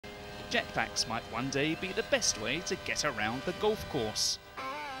jetpacks might one day be the best way to get around the golf course.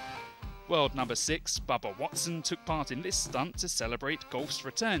 World number 6, Bubba Watson, took part in this stunt to celebrate golf's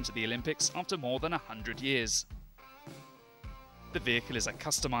return to the Olympics after more than 100 years. The vehicle is a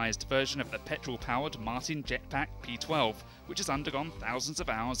customised version of the petrol-powered Martin Jetpack P12, which has undergone thousands of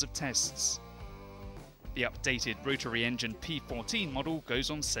hours of tests. The updated rotary engine P14 model goes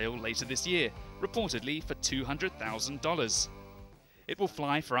on sale later this year, reportedly for $200,000. It will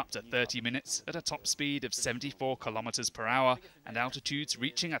fly for up to 30 minutes at a top speed of 74 km per hour and altitudes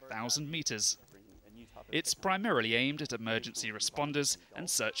reaching 1,000 meters. It's primarily aimed at emergency responders and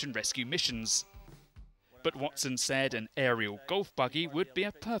search and rescue missions. But Watson said an aerial golf buggy would be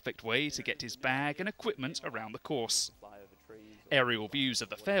a perfect way to get his bag and equipment around the course. Aerial views of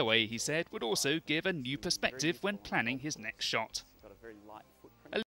the fairway, he said, would also give a new perspective when planning his next shot.